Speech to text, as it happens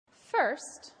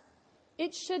First,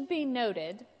 it should be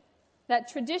noted that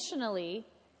traditionally,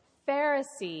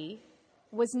 Pharisee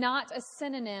was not a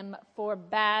synonym for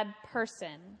bad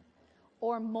person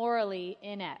or morally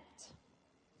inept.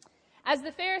 As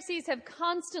the Pharisees have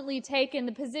constantly taken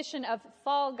the position of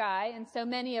fall guy in so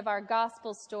many of our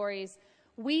gospel stories,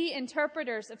 we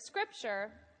interpreters of Scripture,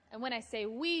 and when I say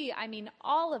we, I mean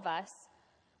all of us,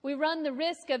 we run the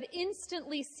risk of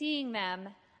instantly seeing them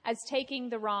as taking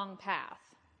the wrong path.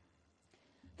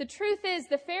 The truth is,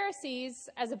 the Pharisees,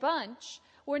 as a bunch,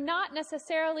 were not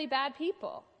necessarily bad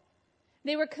people.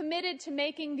 They were committed to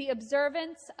making the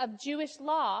observance of Jewish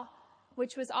law,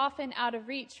 which was often out of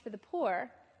reach for the poor,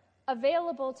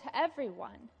 available to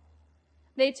everyone.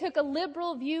 They took a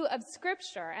liberal view of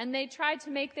Scripture, and they tried to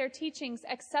make their teachings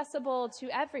accessible to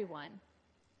everyone.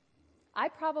 I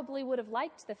probably would have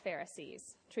liked the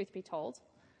Pharisees, truth be told.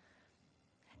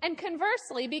 And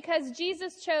conversely, because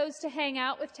Jesus chose to hang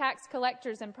out with tax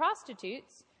collectors and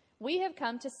prostitutes, we have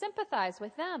come to sympathize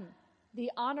with them, the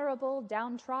honorable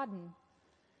downtrodden.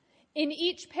 In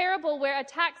each parable where a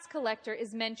tax collector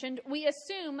is mentioned, we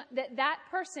assume that that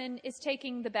person is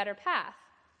taking the better path,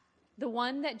 the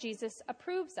one that Jesus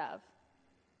approves of.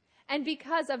 And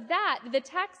because of that, the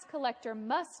tax collector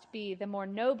must be the more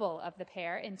noble of the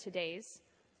pair in today's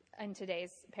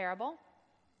parable.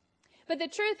 But the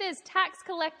truth is, tax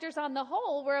collectors on the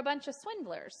whole were a bunch of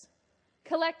swindlers,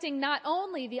 collecting not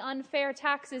only the unfair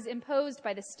taxes imposed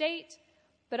by the state,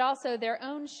 but also their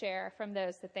own share from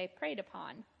those that they preyed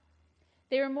upon.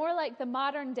 They were more like the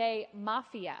modern-day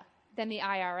mafia than the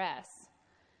IRS.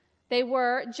 They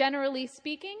were, generally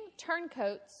speaking,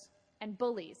 turncoats and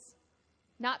bullies,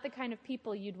 not the kind of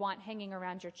people you'd want hanging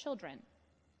around your children.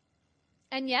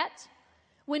 And yet,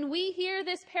 when we hear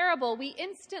this parable, we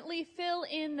instantly fill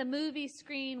in the movie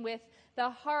screen with the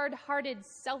hard-hearted,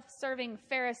 self-serving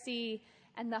Pharisee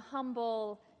and the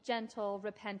humble, gentle,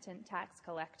 repentant tax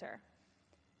collector.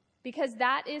 Because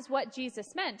that is what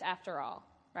Jesus meant, after all,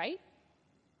 right?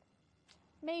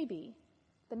 Maybe,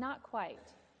 but not quite.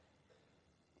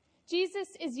 Jesus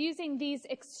is using these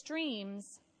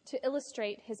extremes to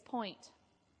illustrate his point.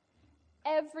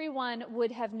 Everyone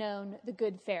would have known the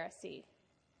good Pharisee,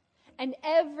 and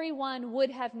everyone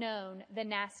would have known the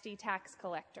nasty tax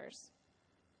collectors.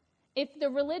 If the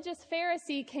religious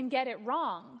Pharisee can get it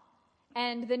wrong,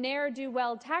 and the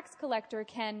ne'er-do-well tax collector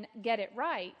can get it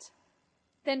right,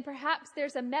 then perhaps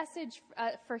there's a message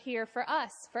for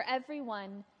us, for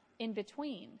everyone in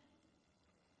between.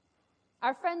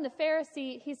 Our friend the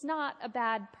Pharisee, he's not a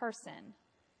bad person.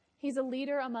 He's a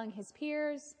leader among his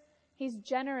peers. He's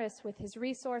generous with his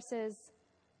resources.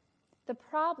 The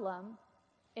problem,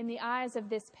 in the eyes of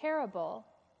this parable,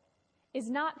 is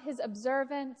not his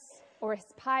observance or his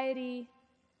piety,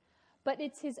 but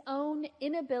it's his own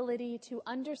inability to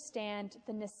understand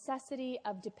the necessity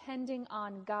of depending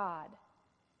on God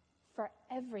for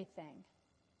everything.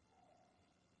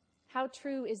 How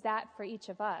true is that for each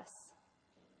of us?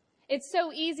 It's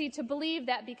so easy to believe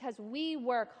that because we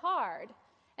work hard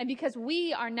and because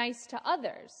we are nice to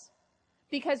others,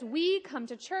 because we come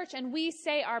to church and we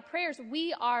say our prayers,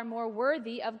 we are more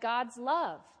worthy of God's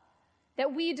love,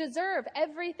 that we deserve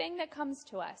everything that comes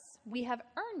to us. We have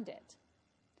earned it.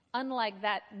 Unlike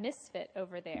that misfit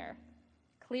over there,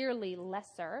 clearly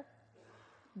lesser,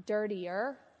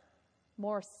 dirtier,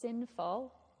 more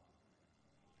sinful.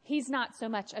 He's not so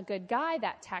much a good guy,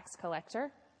 that tax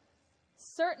collector.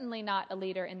 Certainly not a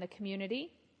leader in the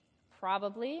community.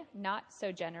 Probably not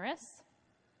so generous.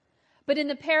 But in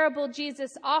the parable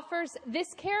Jesus offers,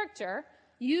 this character,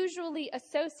 usually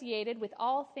associated with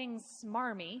all things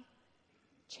smarmy,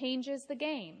 changes the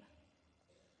game.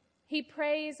 He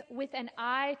prays with an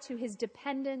eye to his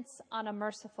dependence on a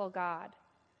merciful God.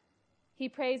 He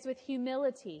prays with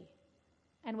humility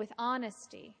and with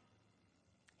honesty.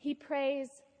 He prays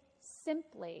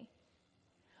simply.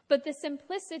 But the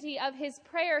simplicity of his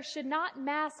prayer should not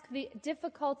mask the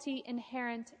difficulty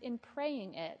inherent in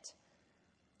praying it.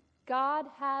 God,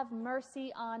 have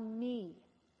mercy on me,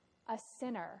 a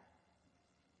sinner.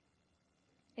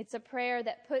 It's a prayer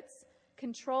that puts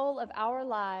control of our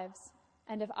lives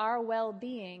and of our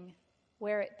well-being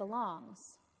where it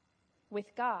belongs,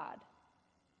 with God.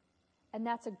 And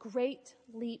that's a great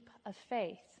leap of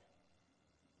faith.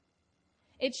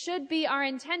 It should be our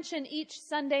intention each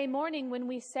Sunday morning when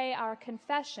we say our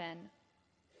confession.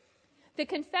 The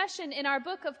confession in our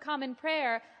Book of Common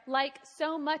Prayer, like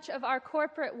so much of our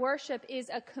corporate worship, is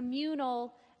a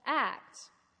communal act.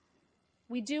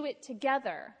 We do it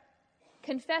together,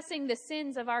 confessing the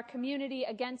sins of our community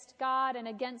against God and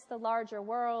against the larger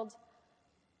world.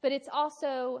 But it's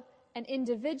also an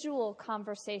individual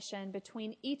conversation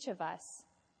between each of us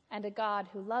and a God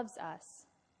who loves us.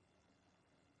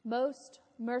 Most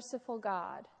merciful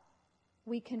God,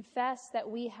 we confess that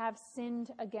we have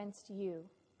sinned against you.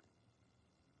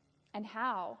 And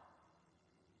how?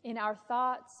 In our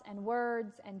thoughts and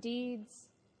words and deeds,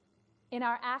 in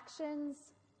our actions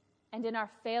and in our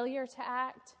failure to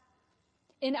act,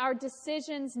 in our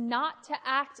decisions not to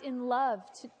act in love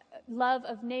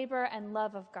of neighbor and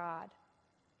love of God.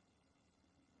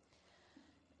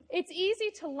 It's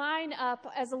easy to line up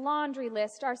as a laundry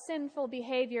list our sinful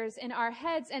behaviors in our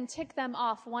heads and tick them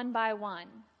off one by one.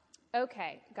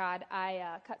 Okay, God,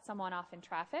 I cut someone off in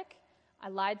traffic. I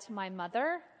lied to my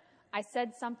mother. I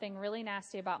said something really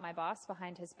nasty about my boss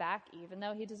behind his back, even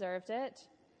though he deserved it.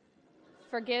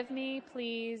 Forgive me,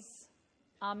 please.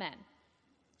 Amen.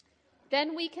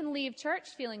 Then we can leave church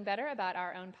feeling better about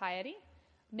our own piety,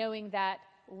 knowing that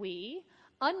we,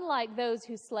 unlike those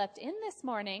who slept in this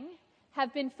morning,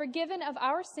 have been forgiven of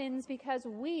our sins because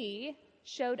we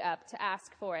showed up to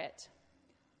ask for it.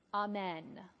 Amen.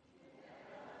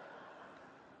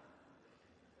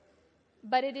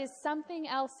 But it is something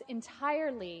else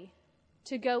entirely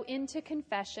to go into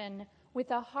confession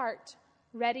with a heart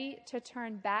ready to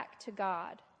turn back to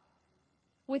God,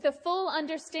 with a full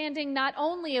understanding not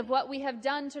only of what we have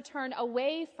done to turn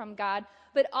away from God,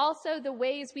 but also the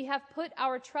ways we have put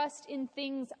our trust in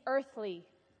things earthly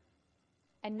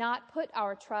and not put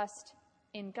our trust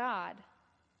in God.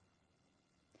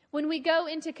 When we go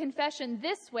into confession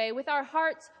this way, with our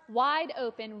hearts wide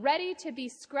open, ready to be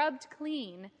scrubbed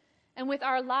clean, and with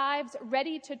our lives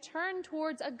ready to turn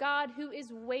towards a God who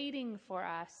is waiting for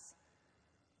us,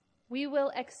 we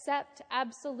will accept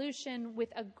absolution with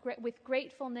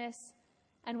gratefulness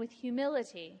and with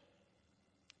humility,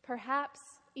 perhaps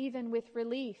even with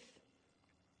relief.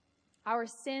 Our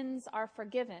sins are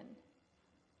forgiven.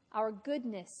 Our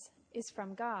goodness is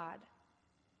from God.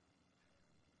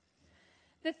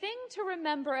 The thing to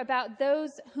remember about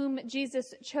those whom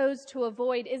Jesus chose to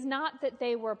avoid is not that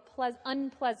they were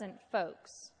unpleasant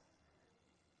folks,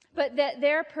 but that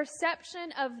their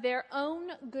perception of their own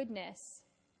goodness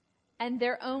and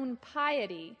their own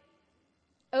piety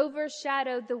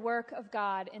overshadowed the work of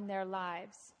God in their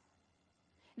lives.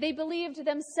 They believed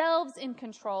themselves in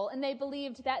control, and they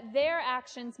believed that their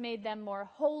actions made them more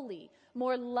holy,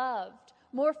 more loved,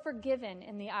 more forgiven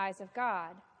in the eyes of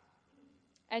God.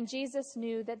 And Jesus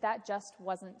knew that that just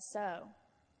wasn't so.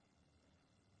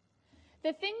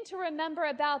 The thing to remember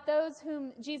about those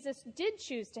whom Jesus did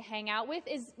choose to hang out with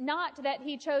is not that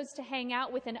he chose to hang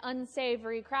out with an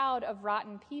unsavory crowd of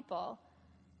rotten people.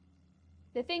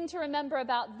 The thing to remember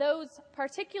about those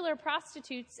particular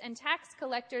prostitutes and tax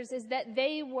collectors is that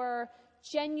they were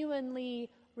genuinely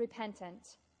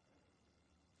repentant.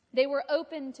 They were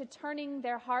open to turning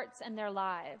their hearts and their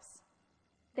lives.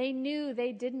 They knew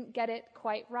they didn't get it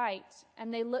quite right,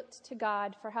 and they looked to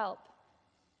God for help.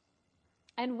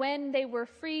 And when they were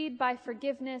freed by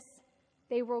forgiveness,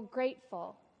 they were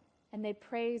grateful, and they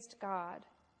praised God.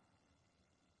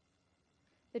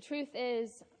 The truth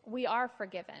is, we are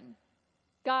forgiven.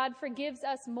 God forgives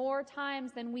us more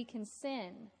times than we can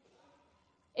sin.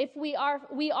 We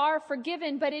are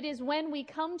forgiven, but it is when we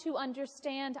come to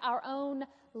understand our own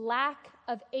lack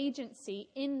of agency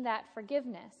in that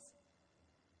forgiveness,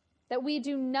 that we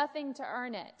do nothing to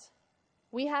earn it.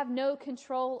 We have no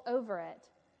control over it.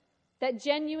 That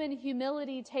genuine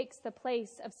humility takes the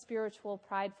place of spiritual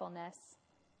pridefulness.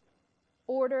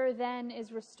 Order then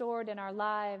is restored in our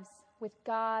lives with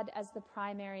God as the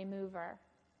primary mover,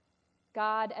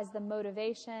 God as the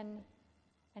motivation,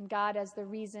 and God as the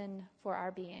reason for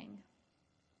our being.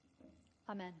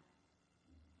 Amen.